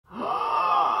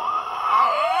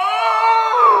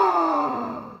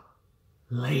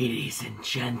Ladies and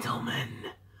gentlemen,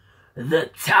 the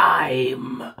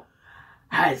time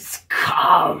has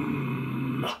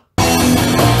come.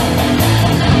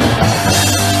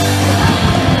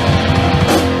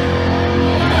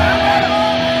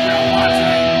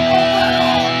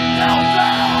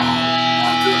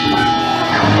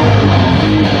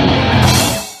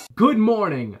 Good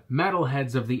morning,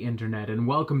 metalheads of the internet, and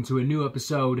welcome to a new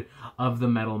episode of the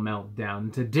Metal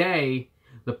Meltdown. Today,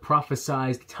 the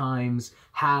prophesized times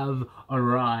have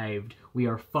arrived. We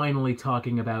are finally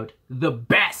talking about the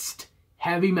best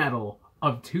heavy metal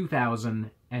of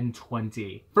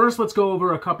 2020. First, let's go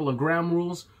over a couple of ground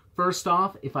rules. First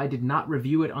off, if I did not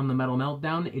review it on the Metal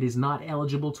Meltdown, it is not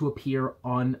eligible to appear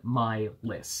on my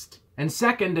list. And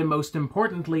second, and most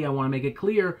importantly, I want to make it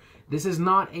clear, this is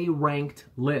not a ranked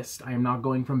list. I am not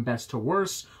going from best to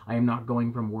worst. I am not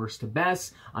going from worst to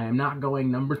best. I am not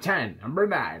going number 10, number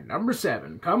 9, number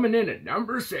 7, coming in at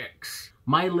number 6.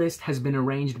 My list has been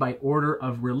arranged by order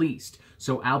of release.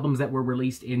 So albums that were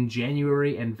released in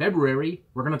January and February,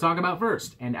 we're going to talk about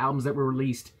first. And albums that were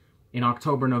released in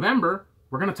October, November,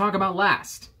 we're going to talk about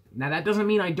last. Now that doesn't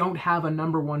mean I don't have a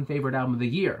number one favorite album of the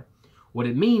year. What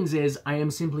it means is I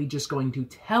am simply just going to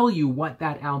tell you what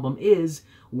that album is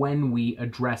when we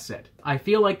address it. I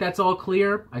feel like that's all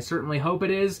clear. I certainly hope it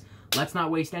is. Let's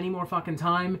not waste any more fucking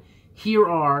time. Here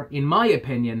are, in my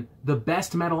opinion, the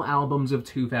best metal albums of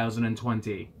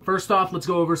 2020. First off, let's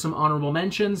go over some honorable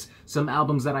mentions, some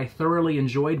albums that I thoroughly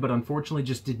enjoyed but unfortunately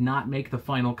just did not make the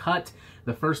final cut.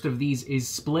 The first of these is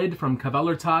Splid from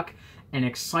Kvelertak, an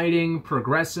exciting,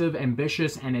 progressive,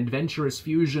 ambitious, and adventurous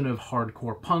fusion of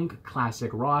hardcore punk,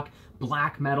 classic rock,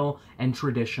 black metal, and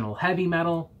traditional heavy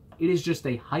metal. It is just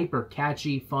a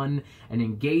hyper-catchy, fun, and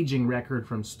engaging record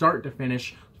from start to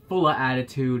finish, full of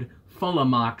attitude, full of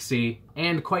moxie,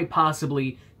 and quite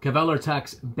possibly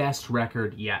Kvelertak's best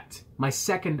record yet. My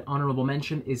second honorable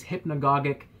mention is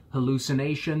Hypnagogic,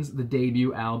 Hallucinations, the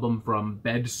debut album from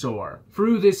Bedsore.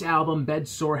 Through this album,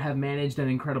 Bedsore have managed an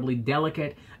incredibly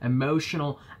delicate,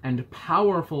 emotional, and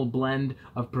powerful blend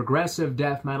of progressive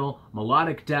death metal,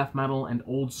 melodic death metal, and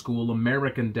old-school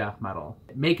American death metal,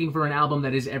 making for an album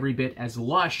that is every bit as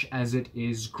lush as it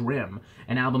is grim,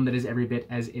 an album that is every bit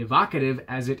as evocative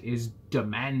as it is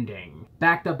demanding,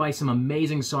 backed up by some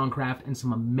amazing songcraft and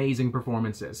some amazing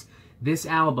performances. This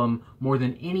album, more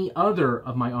than any other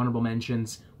of my honorable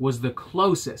mentions, was the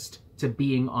closest to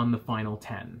being on the final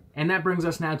 10. And that brings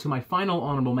us now to my final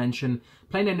honorable mention,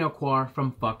 Pleine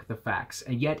from Fuck the Facts,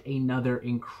 and yet another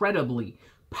incredibly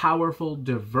powerful,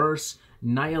 diverse,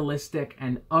 nihilistic,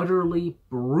 and utterly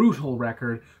brutal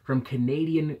record from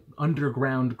Canadian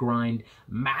underground grind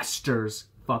masters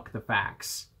Fuck the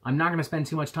Facts. I'm not going to spend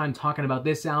too much time talking about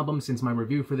this album since my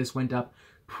review for this went up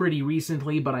pretty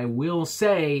recently, but I will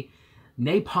say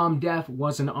Napalm Death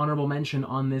was an honorable mention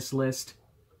on this list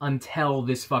until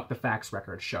this Fuck the Facts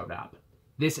record showed up.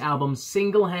 This album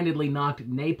single-handedly knocked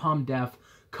Napalm Death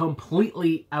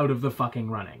completely out of the fucking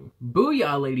running.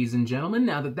 Booyah, ladies and gentlemen.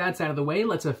 Now that that's out of the way,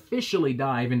 let's officially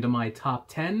dive into my top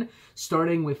 10,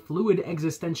 starting with Fluid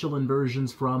Existential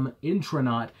Inversions from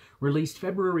Intronaut, released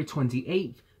February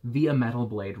 28th via Metal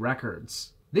Blade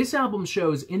Records. This album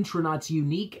shows Intronaut's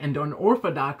unique and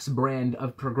unorthodox brand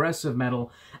of progressive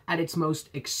metal at its most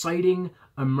exciting,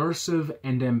 immersive,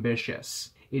 and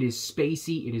ambitious. It is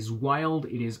spacey, it is wild,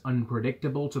 it is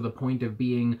unpredictable to the point of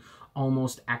being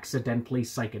almost accidentally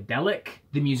psychedelic.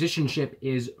 The musicianship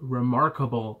is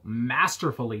remarkable,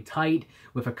 masterfully tight,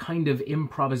 with a kind of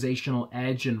improvisational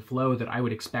edge and flow that I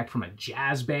would expect from a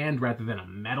jazz band rather than a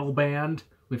metal band,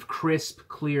 with crisp,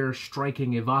 clear,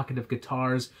 striking, evocative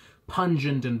guitars,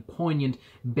 pungent and poignant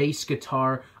bass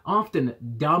guitar, often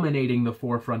dominating the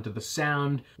forefront of the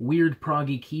sound, weird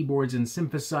proggy keyboards and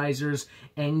synthesizers,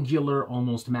 angular,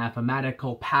 almost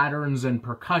mathematical patterns and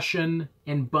percussion,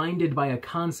 and binded by a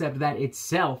concept that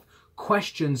itself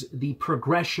questions the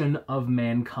progression of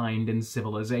mankind and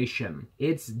civilization.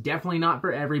 It's definitely not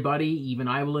for everybody. Even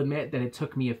I will admit that it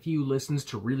took me a few listens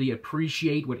to really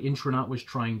appreciate what Intronaut was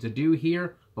trying to do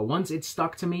here, but once it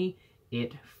stuck to me,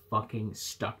 it fucking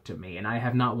stuck to me, and I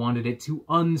have not wanted it to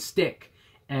unstick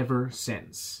ever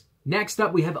since. Next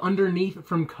up, we have Underneath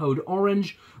from Code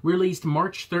Orange, released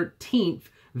March 13th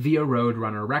via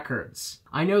Roadrunner Records.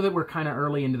 I know that we're kind of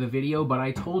early into the video, but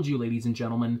I told you, ladies and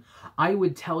gentlemen, I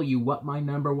would tell you what my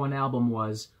number one album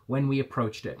was when we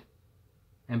approached it.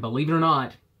 And believe it or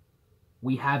not,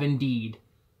 we have indeed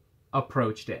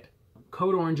approached it.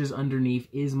 Code Orange's Underneath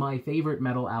is my favorite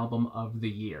metal album of the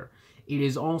year. It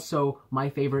is also my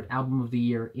favorite album of the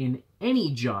year in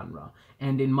any genre,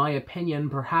 and in my opinion,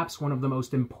 perhaps one of the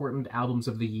most important albums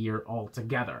of the year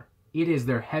altogether. It is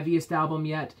their heaviest album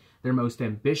yet, their most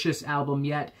ambitious album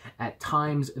yet, at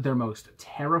times their most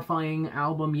terrifying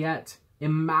album yet.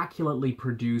 Immaculately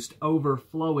produced,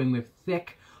 overflowing with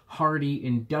thick, hearty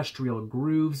industrial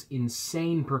grooves,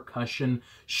 insane percussion,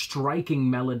 striking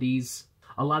melodies,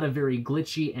 a lot of very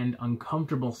glitchy and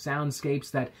uncomfortable soundscapes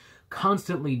that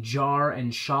constantly jar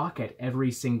and shock at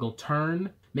every single turn,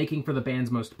 making for the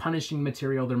band's most punishing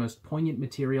material, their most poignant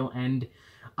material, and,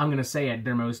 I'm gonna say it,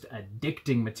 their most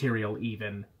addicting material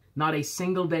even. Not a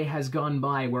single day has gone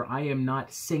by where I am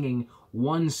not singing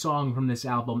one song from this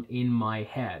album in my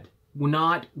head.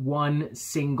 Not one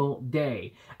single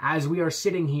day. As we are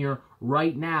sitting here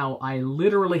right now, I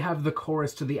literally have the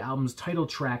chorus to the album's title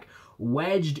track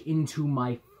wedged into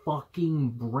my fucking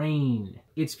brain.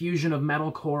 Its fusion of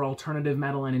metalcore, alternative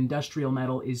metal, and industrial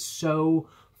metal is so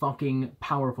fucking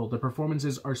powerful. The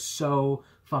performances are so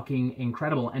fucking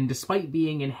incredible, and despite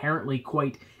being inherently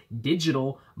quite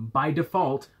digital by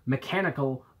default,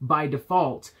 mechanical by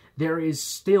default, there is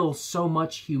still so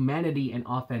much humanity and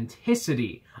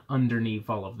authenticity underneath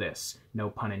all of this, no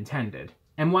pun intended.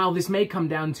 And while this may come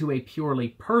down to a purely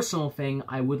personal thing,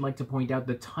 I would like to point out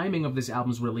the timing of this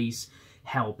album's release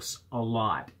helps a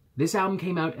lot. This album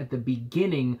came out at the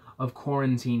beginning of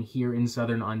quarantine here in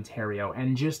Southern Ontario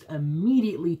and just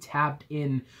immediately tapped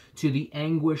in to the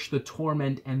anguish, the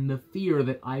torment, and the fear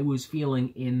that I was feeling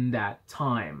in that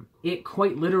time. It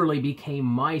quite literally became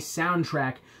my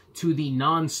soundtrack to the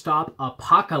non-stop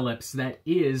apocalypse that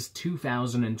is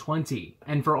 2020.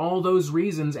 And for all those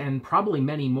reasons, and probably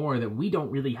many more that we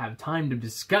don't really have time to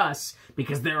discuss,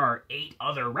 because there are 8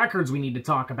 other records we need to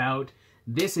talk about,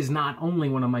 this is not only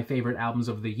one of my favorite albums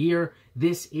of the year,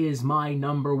 this is my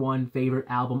 #1 favorite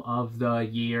album of the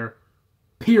year,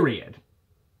 period.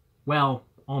 Well,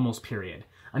 almost period.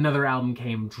 Another album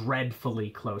came dreadfully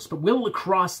close, but we'll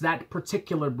cross that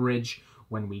particular bridge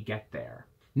when we get there.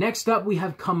 Next up, we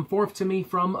have Come Forth to Me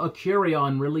from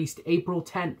Akurion, released April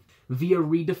 10th via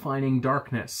Redefining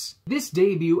Darkness. This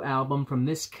debut album from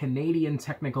this Canadian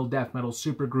technical death metal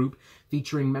supergroup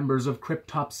featuring members of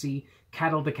Cryptopsy,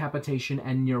 Cattle Decapitation,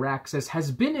 and Neuraxis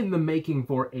has been in the making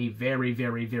for a very,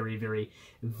 very, very, very,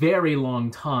 very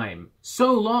long time.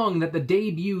 So long that the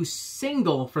debut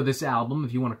single for this album,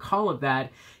 if you want to call it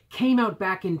that, came out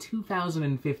back in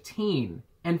 2015.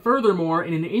 And furthermore,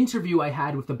 in an interview I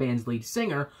had with the band's lead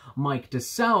singer, Mike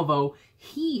DeSalvo,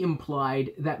 he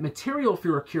implied that material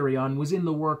for Akurion was in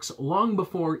the works long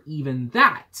before even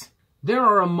that. There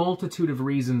are a multitude of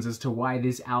reasons as to why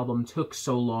this album took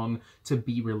so long to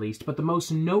be released, but the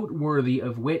most noteworthy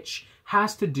of which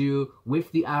has to do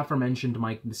with the aforementioned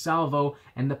Mike DeSalvo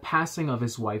and the passing of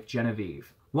his wife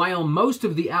Genevieve. While most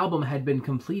of the album had been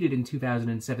completed in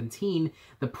 2017,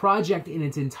 the project in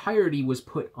its entirety was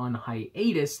put on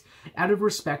hiatus out of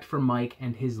respect for Mike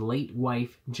and his late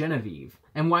wife, Genevieve.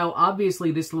 And while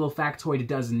obviously this little factoid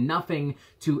does nothing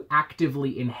to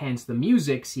actively enhance the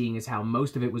music, seeing as how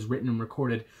most of it was written and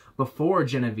recorded before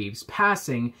Genevieve's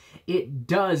passing, it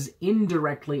does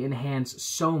indirectly enhance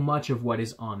so much of what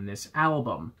is on this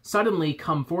album. Suddenly,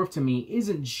 Come Forth to Me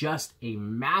isn't just a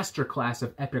masterclass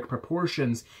of epic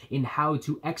proportions in how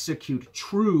to execute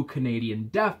true Canadian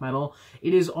death metal,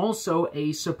 it is also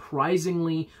a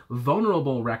surprisingly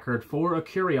vulnerable record for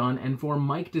Akurion and for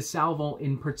Mike DeSalvo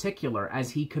in particular,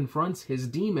 as he confronts his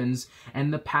demons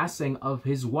and the passing of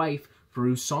his wife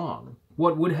through song.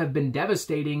 What would have been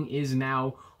devastating is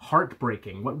now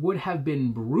heartbreaking. What would have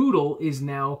been brutal is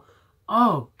now,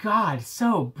 oh God,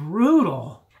 so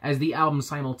brutal. As the album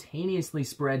simultaneously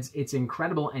spreads its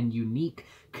incredible and unique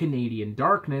Canadian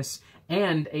darkness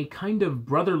and a kind of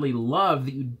brotherly love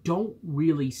that you don't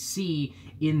really see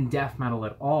in death metal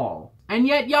at all. And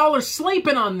yet y'all are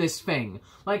sleeping on this thing.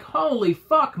 Like, holy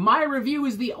fuck, my review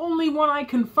is the only one I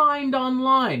can find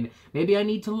online. Maybe I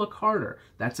need to look harder.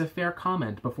 That's a fair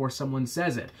comment before someone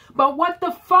says it. But what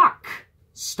the fuck?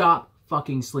 Stop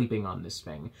fucking sleeping on this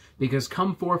thing. Because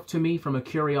Come Forth to Me from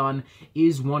Akurion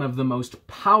is one of the most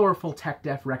powerful tech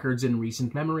death records in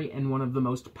recent memory and one of the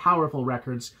most powerful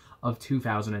records of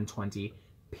 2020,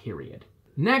 period.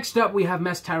 Next up, we have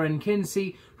Mestarin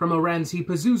Kynsi from Oranssi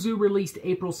Pazuzu, released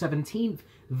April 17th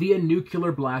via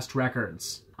Nuclear Blast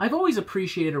Records. I've always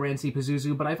appreciated Oranssi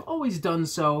Pazuzu, but I've always done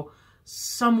so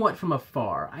somewhat from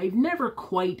afar. I've never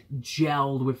quite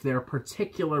gelled with their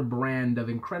particular brand of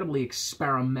incredibly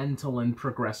experimental and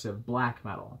progressive black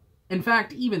metal. In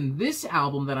fact, even this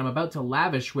album that I'm about to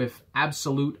lavish with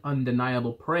absolute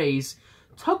undeniable praise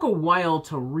took a while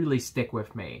to really stick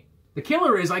with me. The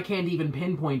killer is I can't even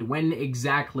pinpoint when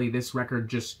exactly this record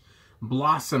just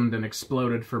blossomed and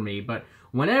exploded for me, but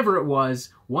whenever it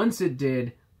was, once it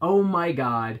did, oh my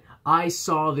god, I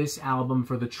saw this album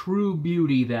for the true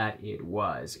beauty that it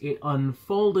was. It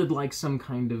unfolded like some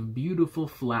kind of beautiful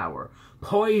flower,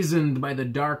 poisoned by the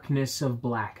darkness of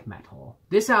black metal.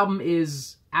 This album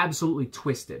is absolutely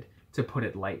twisted, to put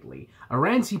it lightly.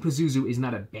 Oranssi Pazuzu is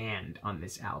not a band on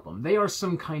this album. They are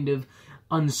some kind of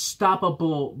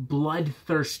unstoppable,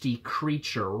 bloodthirsty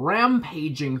creature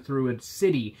rampaging through a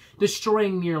city,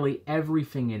 destroying nearly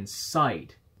everything in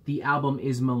sight. The album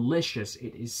is malicious,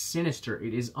 it is sinister,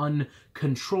 it is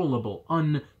uncontrollable,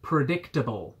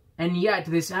 unpredictable. And yet,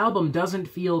 this album doesn't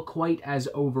feel quite as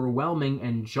overwhelming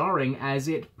and jarring as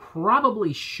it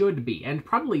probably should be, and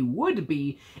probably would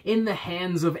be, in the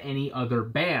hands of any other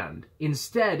band.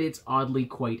 Instead, it's oddly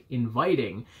quite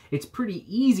inviting. It's pretty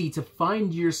easy to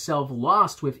find yourself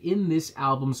lost within this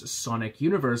album's sonic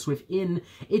universe, within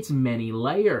its many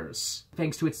layers,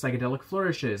 thanks to its psychedelic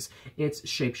flourishes, its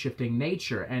shape-shifting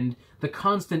nature, and the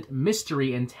constant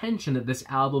mystery and tension that this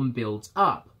album builds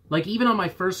up. Like, even on my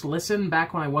first listen,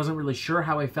 back when I wasn't really sure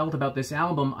how I felt about this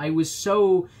album, I was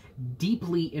so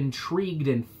deeply intrigued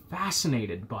and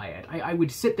fascinated by it. I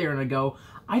would sit there and I'd go,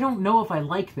 I don't know if I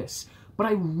like this, but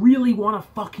I really want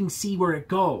to fucking see where it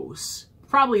goes.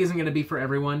 Probably isn't going to be for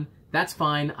everyone. That's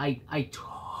fine. I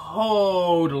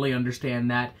totally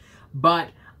understand that.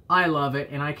 But I love it,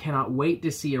 and I cannot wait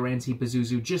to see Oranssi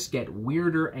Pazuzu just get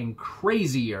weirder and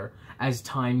crazier as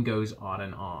time goes on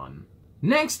and on.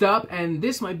 Next up, and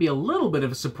this might be a little bit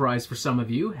of a surprise for some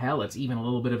of you, hell, it's even a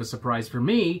little bit of a surprise for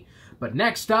me, but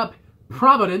next up,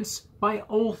 Providence by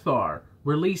Ulthar,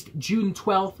 released June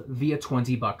 12th via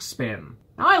 $20 spin.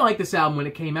 Now, I liked this album when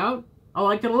it came out. I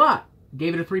liked it a lot.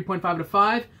 Gave it a 3.5 out of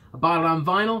 5. I bought it on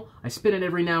vinyl. I spin it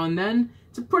every now and then.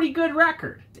 It's a pretty good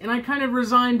record. And I kind of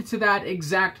resigned to that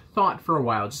exact thought for a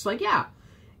while. Just like, yeah,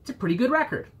 it's a pretty good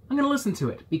record. I'm going to listen to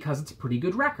it because it's a pretty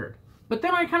good record. But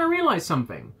then I kind of realized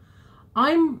something.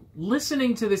 I'm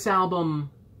listening to this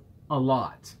album a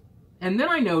lot. And then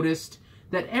I noticed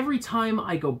that every time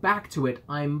I go back to it,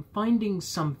 I'm finding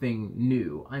something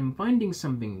new. I'm finding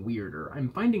something weirder. I'm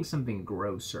finding something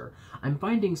grosser. I'm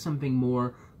finding something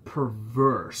more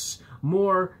perverse,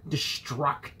 more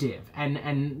destructive.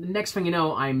 And next thing you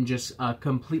know, I'm just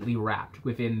completely wrapped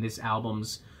within this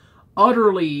album's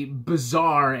utterly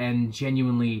bizarre and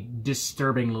genuinely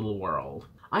disturbing little world.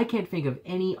 I can't think of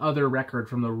any other record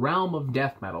from the realm of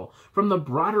death metal, from the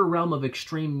broader realm of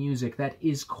extreme music, that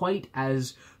is quite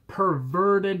as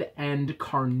perverted and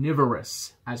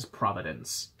carnivorous as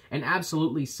Providence. An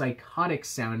absolutely psychotic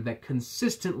sound that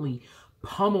consistently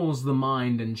pummels the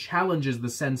mind and challenges the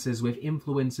senses with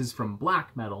influences from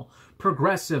black metal,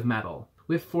 progressive metal,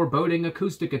 with foreboding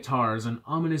acoustic guitars and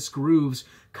ominous grooves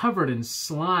covered in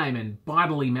slime and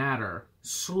bodily matter,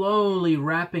 slowly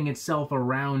wrapping itself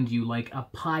around you like a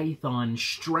python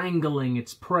strangling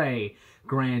its prey.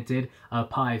 Granted, a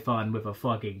python with a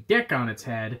fucking dick on its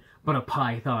head, but a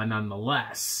python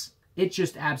nonetheless. It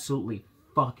just absolutely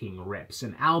fucking rips.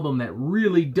 An album that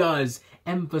really does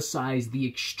emphasize the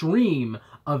extreme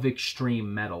of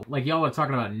extreme metal. Like, y'all are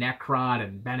talking about Necrot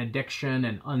and Benediction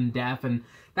and Undeath, and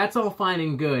that's all fine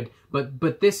and good,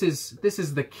 but this is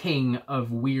the king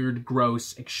of weird,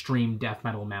 gross, extreme death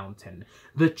metal mountain.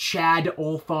 The Chad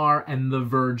Ulthar and the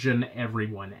virgin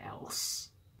everyone else.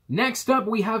 Next up,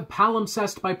 we have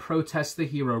Palimpsest by Protest the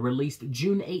Hero, released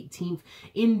June 18th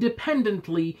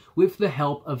independently with the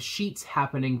help of Sheets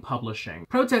Happening Publishing.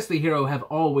 Protest the Hero have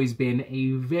always been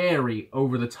a very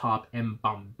over-the-top and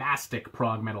bombastic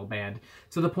prog metal band,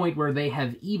 to the point where they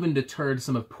have even deterred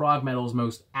some of prog metal's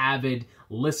most avid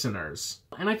listeners.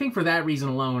 And I think for that reason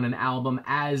alone, an album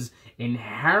as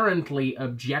inherently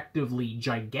objectively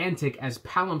gigantic as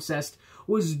Palimpsest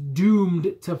was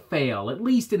doomed to fail, at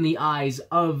least in the eyes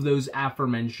of those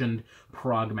aforementioned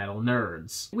prog metal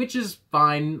nerds. Which is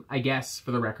fine, I guess,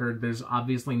 for the record. There's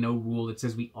obviously no rule that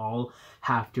says we all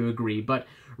have to agree, but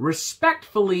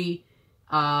respectfully,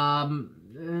 y'all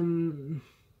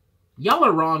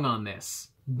are wrong on this.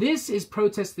 This is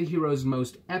Protest the Hero's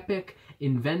most epic,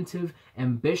 inventive,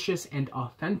 ambitious, and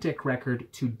authentic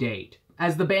record to date,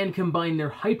 as the band combined their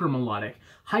hyper-melodic,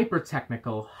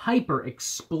 hyper-technical,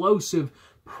 hyper-explosive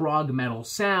prog metal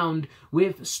sound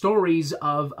with stories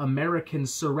of American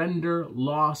surrender,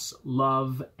 loss,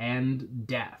 love, and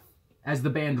death, as the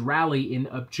band rally in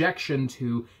objection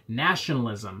to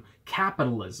nationalism,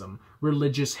 capitalism,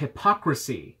 religious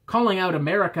hypocrisy, calling out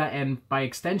America and, by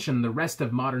extension, the rest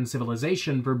of modern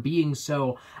civilization for being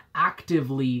so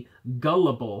actively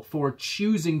gullible, for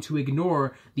choosing to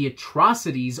ignore the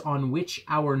atrocities on which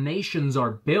our nations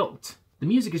are built. The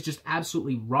music is just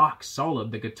absolutely rock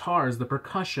solid. The guitars, the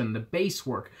percussion, the bass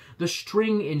work, the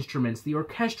string instruments, the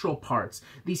orchestral parts,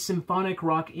 the symphonic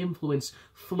rock influence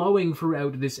flowing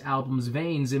throughout this album's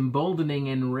veins, emboldening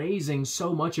and raising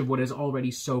so much of what is already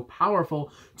so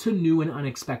powerful to new and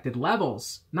unexpected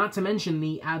levels. Not to mention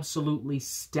the absolutely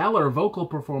stellar vocal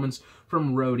performance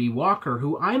from Rhodey Walker,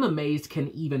 who I'm amazed can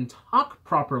even talk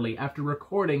properly after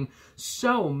recording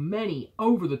so many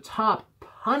over-the-top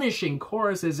punishing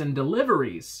choruses and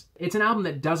deliveries. It's an album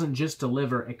that doesn't just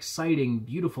deliver exciting,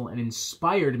 beautiful, and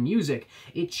inspired music.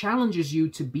 It challenges you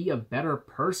to be a better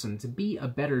person, to be a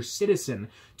better citizen,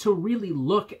 to really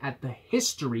look at the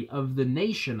history of the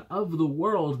nation, of the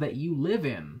world that you live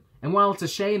in. And while it's a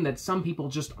shame that some people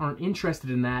just aren't interested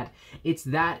in that, it's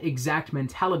that exact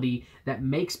mentality that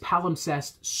makes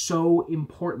Palimpsest so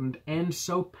important and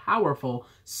so powerful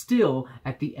still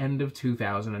at the end of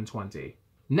 2020.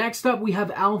 Next up, we have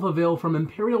Alphaville from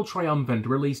Imperial Triumphant,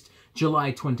 released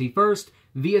July 21st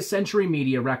via Century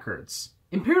Media Records.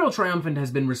 Imperial Triumphant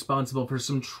has been responsible for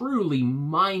some truly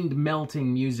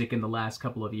mind-melting music in the last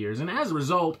couple of years, and as a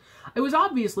result, I was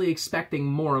obviously expecting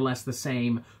more or less the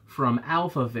same from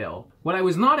Alphaville. What I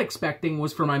was not expecting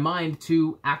was for my mind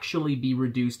to actually be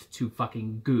reduced to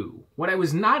fucking goo. What I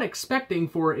was not expecting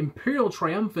for Imperial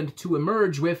Triumphant to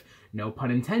emerge with, no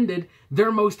pun intended,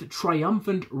 their most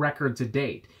triumphant record to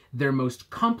date. Their most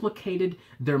complicated,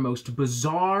 their most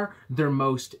bizarre, their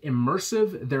most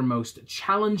immersive, their most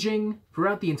challenging.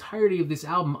 Throughout the entirety of this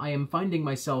album, I am finding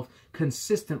myself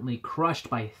consistently crushed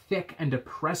by thick and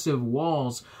oppressive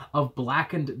walls of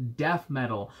blackened death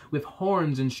metal, with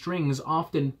horns and strings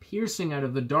often piercing out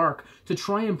of the dark to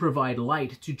try and provide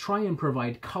light, to try and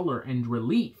provide color and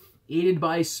relief. Aided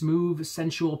by smooth,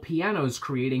 sensual pianos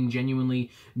creating genuinely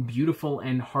beautiful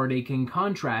and heart-aching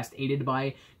contrast, aided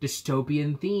by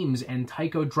dystopian themes and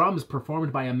taiko drums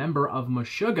performed by a member of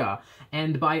Meshuggah,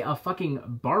 and by a fucking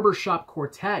barbershop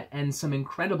quartet and some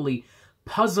incredibly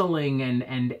puzzling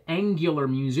and angular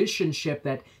musicianship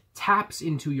that taps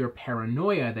into your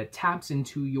paranoia, that taps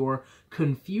into your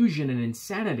confusion and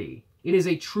insanity. It is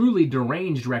a truly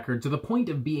deranged record to the point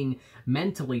of being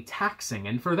mentally taxing,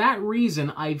 and for that reason,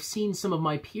 I've seen some of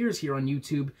my peers here on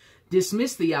YouTube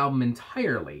dismiss the album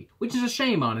entirely, which is a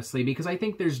shame, honestly, because I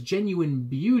think there's genuine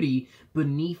beauty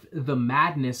beneath the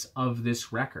madness of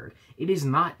this record. It is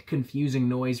not confusing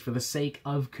noise for the sake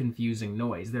of confusing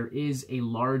noise. There is a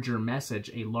larger message,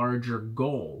 a larger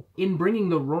goal. In bringing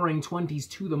the Roaring Twenties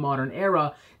to the modern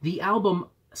era, the album,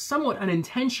 somewhat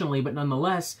unintentionally, but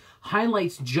nonetheless,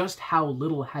 highlights just how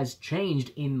little has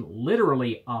changed in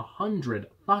literally 100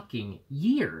 fucking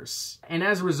years. And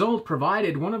as a result,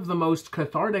 provided one of the most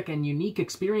cathartic and unique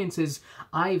experiences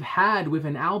I've had with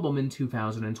an album in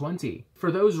 2020.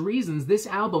 For those reasons, this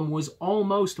album was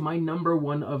almost my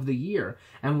 #1 of the year,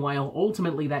 and while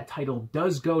ultimately that title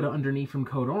does go to Underneath from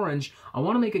Code Orange, I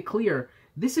want to make it clear,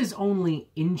 this is only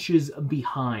inches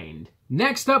behind.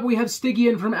 Next up, we have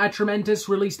Stygian from Atramentus,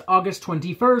 released August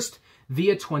 21st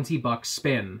via $20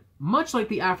 spin. Much like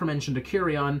the aforementioned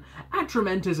Akurion,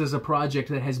 Atramentus is a project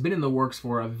that has been in the works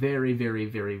for a very, very,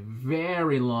 very,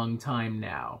 very long time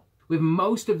now, with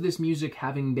most of this music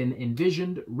having been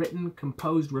envisioned, written,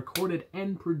 composed, recorded,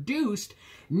 and produced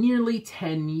nearly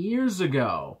 10 years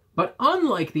ago. But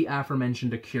unlike the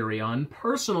aforementioned Akurion,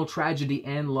 personal tragedy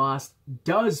and loss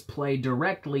does play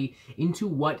directly into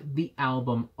what the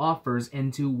album offers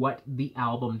and to what the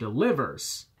album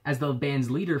delivers. As the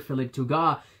band's leader, Philippe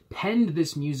Tougat, penned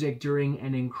this music during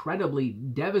an incredibly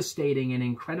devastating and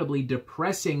incredibly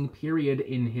depressing period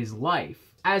in his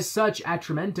life. As such,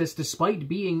 Atramentus, despite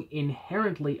being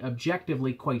inherently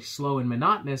objectively quite slow and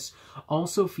monotonous,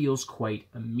 also feels quite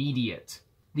immediate.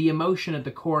 The emotion at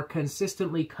the core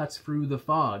consistently cuts through the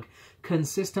fog,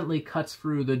 consistently cuts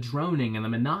through the droning and the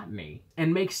monotony,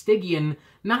 and makes Stygian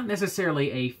not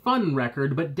necessarily a fun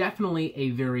record, but definitely a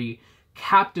very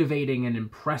captivating and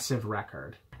impressive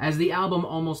record. As the album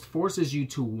almost forces you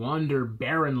to wander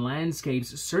barren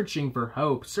landscapes, searching for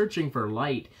hope, searching for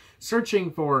light,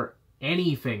 searching for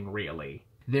anything, really.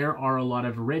 There are a lot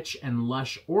of rich and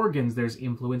lush organs. There's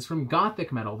influence from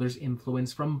gothic metal. There's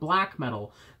influence from black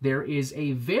metal. There is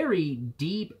a very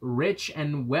deep, rich,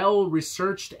 and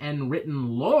well-researched and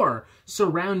written lore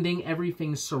surrounding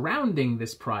everything surrounding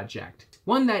this project.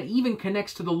 One that even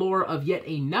connects to the lore of yet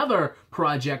another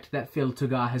project that Phil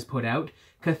Tougat has put out,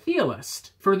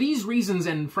 Kvelertak. For these reasons,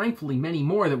 and frankly many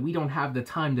more that we don't have the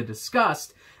time to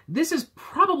discuss, this is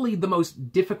probably the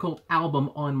most difficult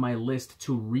album on my list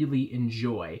to really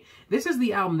enjoy. This is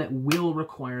the album that will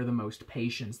require the most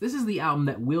patience. This is the album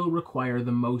that will require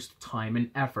the most time and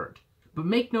effort. But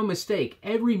make no mistake,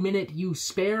 every minute you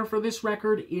spare for this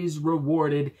record is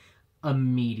rewarded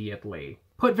immediately.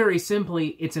 Put very simply,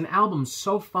 it's an album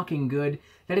so fucking good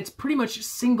that it's pretty much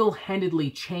single-handedly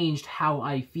changed how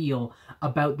I feel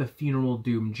about the funeral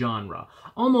doom genre.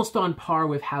 Almost on par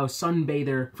with how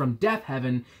Sunbather from Death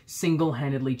Heaven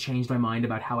single-handedly changed my mind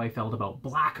about how I felt about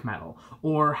black metal,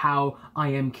 or how I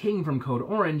Am King from Code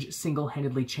Orange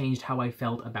single-handedly changed how I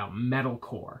felt about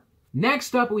metalcore.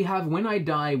 Next up, we have When I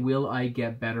Die, Will I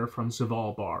Get Better from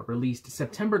Svalbard, released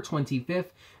September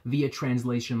 25th via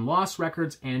Translation Lost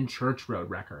Records and Church Road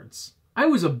Records. I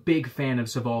was a big fan of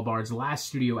Svalbard's last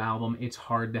studio album, It's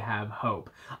Hard to Have Hope.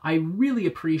 I really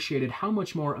appreciated how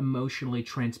much more emotionally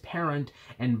transparent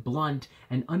and blunt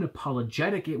and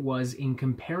unapologetic it was in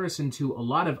comparison to a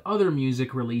lot of other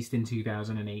music released in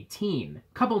 2018,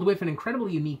 coupled with an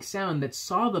incredibly unique sound that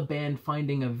saw the band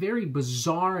finding a very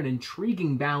bizarre and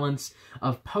intriguing balance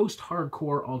of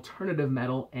post-hardcore alternative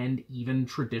metal and even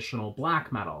traditional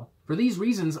black metal. For these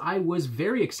reasons, I was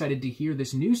very excited to hear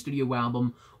this new studio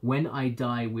album, When I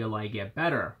Die, Will I Get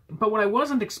Better. But what I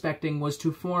wasn't expecting was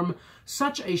to form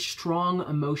such a strong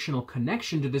emotional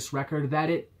connection to this record that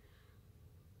it,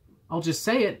 I'll just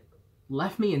say it,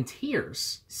 left me in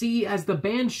tears. See, as the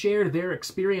band shared their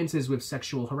experiences with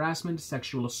sexual harassment,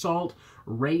 sexual assault,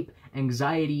 rape,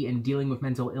 anxiety, and dealing with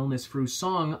mental illness through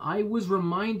song, I was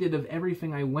reminded of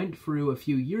everything I went through a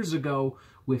few years ago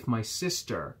with my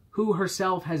sister, who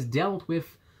herself has dealt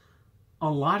with a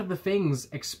lot of the things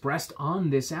expressed on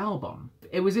this album.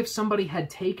 It was as if somebody had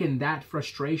taken that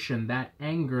frustration, that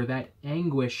anger, that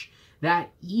anguish,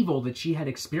 that evil that she had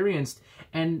experienced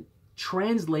and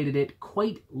translated it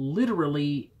quite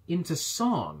literally into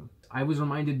song. I was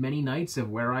reminded many nights of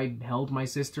where I held my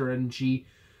sister and she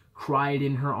cried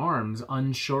in her arms,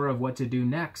 unsure of what to do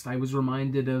next. I was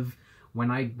reminded of when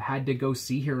I had to go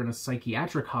see her in a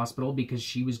psychiatric hospital because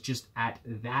she was just at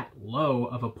that low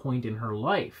of a point in her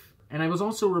life. And I was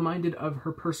also reminded of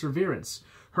her perseverance,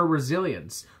 her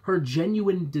resilience, her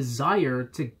genuine desire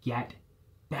to get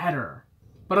better.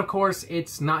 But of course,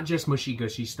 it's not just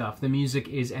mushy-gushy stuff. The music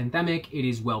is anthemic, it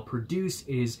is well-produced,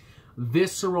 it is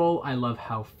visceral. I love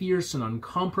how fierce and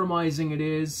uncompromising it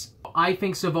is. I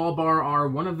think Svalbard are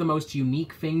one of the most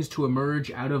unique things to emerge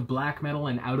out of black metal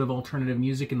and out of alternative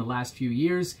music in the last few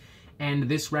years, and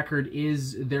this record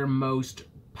is their most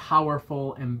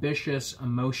powerful, ambitious,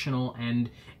 emotional, and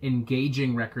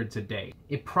engaging record to date.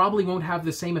 It probably won't have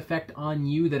the same effect on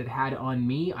you that it had on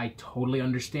me. I totally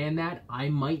understand that. I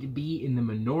might be in the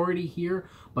minority here,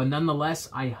 but nonetheless,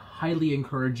 I highly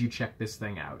encourage you check this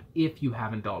thing out, if you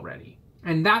haven't already.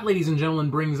 And that, ladies and gentlemen,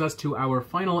 brings us to our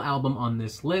final album on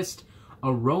this list,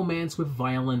 A Romance with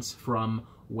Violence from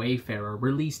Wayfarer,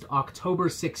 released October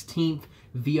 16th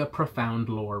via Profound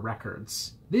Lore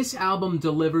Records. This album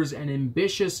delivers an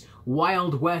ambitious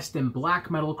Wild West and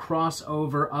black metal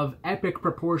crossover of epic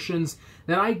proportions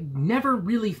that I never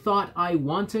really thought I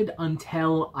wanted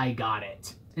until I got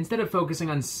it. Instead of focusing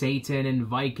on Satan and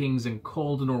Vikings and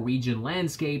cold Norwegian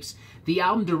landscapes, the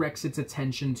album directs its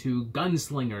attention to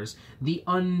gunslingers, the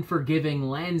unforgiving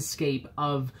landscape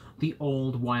of the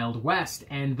old Wild West,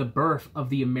 and the birth of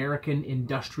the American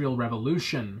Industrial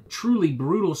Revolution. Truly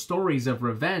brutal stories of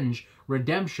revenge,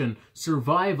 redemption,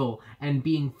 survival, and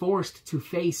being forced to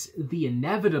face the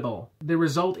inevitable. The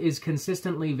result is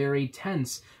consistently very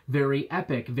tense, very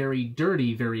epic, very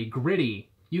dirty, very gritty.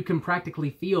 You can practically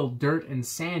feel dirt and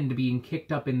sand being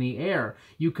kicked up in the air.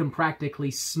 You can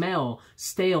practically smell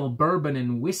stale bourbon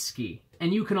and whiskey.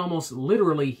 And you can almost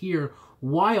literally hear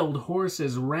wild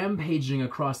horses rampaging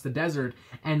across the desert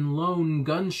and lone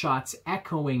gunshots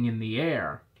echoing in the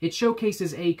air. It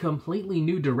showcases a completely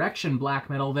new direction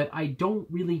black metal that I don't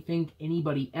really think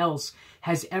anybody else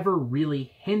has ever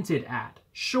really hinted at.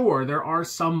 Sure, there are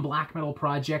some black metal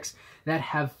projects that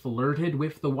have flirted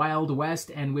with the Wild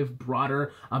West and with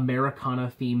broader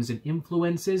Americana themes and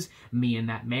influences. Me and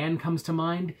That Man comes to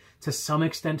mind. To some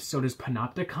extent, so does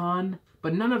Panopticon.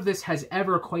 But none of this has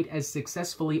ever quite as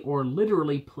successfully or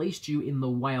literally placed you in the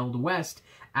Wild West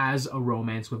as A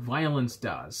Romance with Violence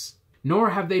does.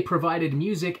 Nor have they provided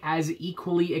music as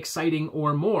equally exciting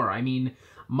or more. I mean,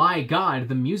 my god,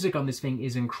 the music on this thing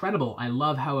is incredible. I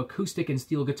love how acoustic and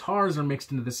steel guitars are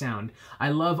mixed into the sound.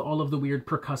 I love all of the weird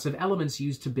percussive elements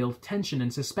used to build tension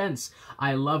and suspense.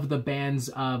 I love the band's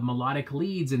melodic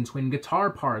leads and twin guitar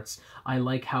parts. I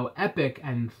like how epic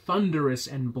and thunderous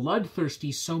and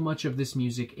bloodthirsty so much of this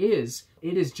music is.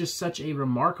 It is just such a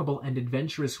remarkable and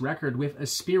adventurous record with a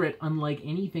spirit unlike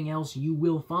anything else you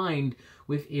will find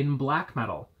within black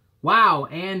metal. Wow,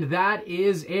 and that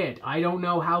is it. I don't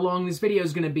know how long this video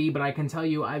is going to be, but I can tell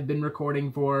you I've been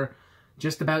recording for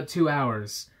Just about 2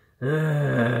 hours.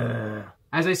 Ugh.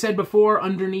 As I said before,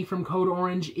 Underneath from Code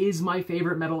Orange is my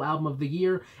favorite metal album of the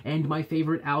year, and my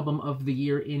favorite album of the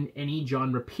year in any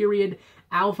genre period.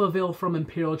 Alphaville from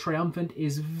Imperial Triumphant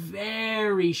is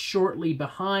very shortly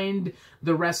behind.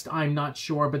 The rest I'm not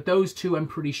sure, but those two I'm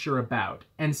pretty sure about.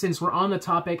 And since we're on the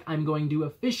topic, I'm going to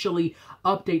officially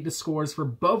update the scores for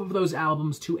both of those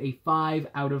albums to a 5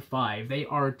 out of 5. They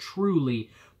are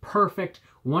truly perfect,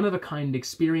 one-of-a-kind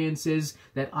experiences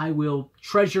that I will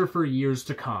treasure for years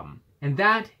to come. And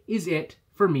that is it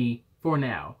for me for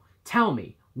now. Tell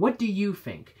me, what do you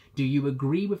think? Do you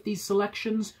agree with these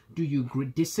selections? Do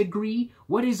you disagree?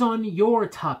 What is on your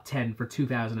top 10 for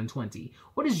 2020?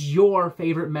 What is your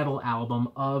favorite metal album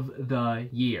of the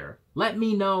year? Let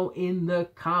me know in the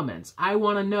comments. I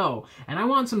want to know, and I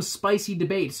want some spicy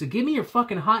debate, so give me your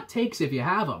fucking hot takes if you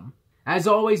have them. As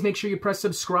always, make sure you press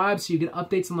subscribe so you get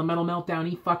updates on the Metal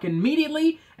Meltdown fucking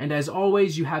immediately, and as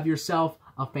always, you have yourself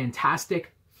a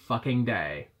fantastic fucking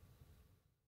day.